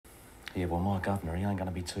Yeah, well, my governor, he ain't going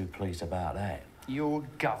to be too pleased about that. Your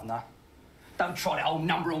governor? Don't try that old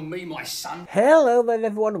number on me, my son. Hello there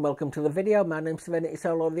everyone and welcome to the video. My name's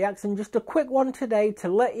SerenitySoloREACTS and just a quick one today to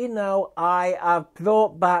let you know I have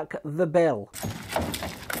brought back the bill.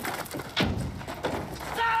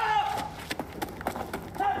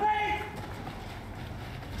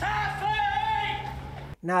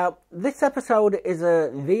 Now, this episode is a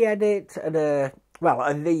re-edit and a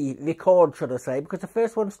re-record, should I say, because the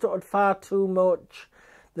first one stuttered far too much.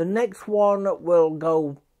 The next one will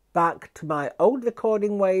go back to my old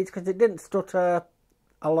recording ways because it didn't stutter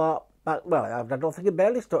a lot. But, well, I don't think it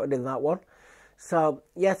barely stuttered in that one. So,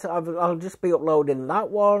 yes, I'll just be uploading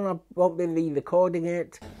that one. I won't be re-recording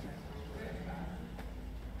it.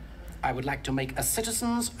 I would like to make a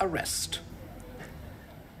citizen's arrest.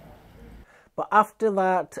 But after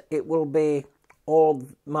that, it will be all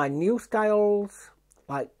my new styles.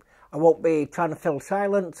 Like, I won't be trying to fill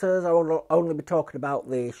silencers. I will only be talking about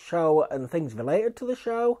the show and things related to the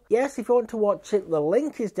show. Yes, if you want to watch it, the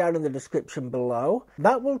link is down in the description below.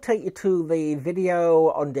 That will take you to the video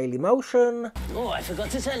on Dailymotion. Oh, I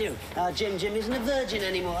forgot to tell you. Jim isn't a virgin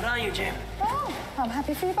anymore, are you, Jim? Oh, I'm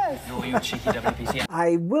happy for you both. Oh, you cheeky WPC.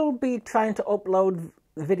 I will be trying to upload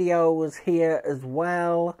videos here as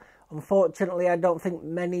well. Unfortunately, I don't think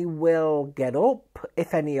many will get up,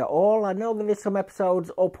 if any at all. I know there is some episodes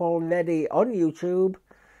up already on YouTube,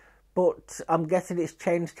 but I'm guessing it's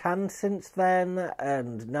changed hands since then,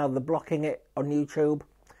 and now they're blocking it on YouTube.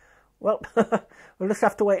 Well, we'll just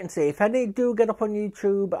have to wait and see. If any do get up on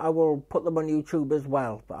YouTube, I will put them on YouTube as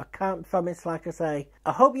well, but I can't promise, like I say.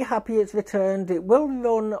 I hope you're happy it's returned. It will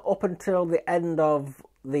run up until the end of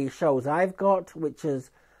the shows I've got, which is,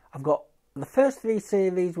 I've got the first 3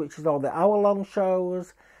 series, which is all the hour-long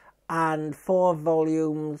shows, and 4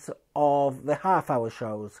 volumes of the half-hour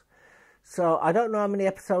shows. So I don't know how many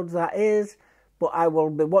episodes that is, but I will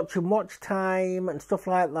be watching watch time and stuff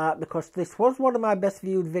like that, because this was one of my best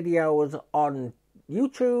viewed videos on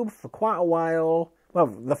YouTube for quite a while. Well,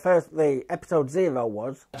 the episode 0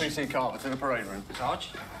 was. PC Carver to the parade room.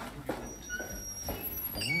 Sarge?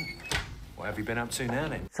 What have you been up to now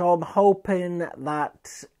then? So I'm hoping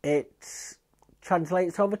that it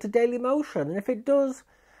translates over to Dailymotion, and if it does,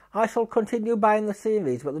 I shall continue buying the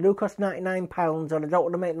series, but they do cost £99 and I don't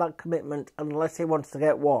want to make that commitment unless it wants to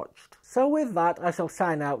get watched. So with that, I shall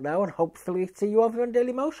sign out now and hopefully see you over on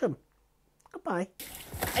Dailymotion. Goodbye.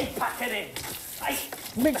 Hey, pack it in. Hey.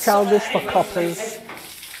 Bit childish for coppers.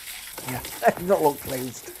 Yeah, not look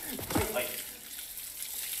pleased.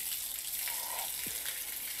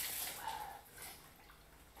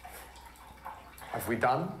 Have we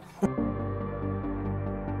done?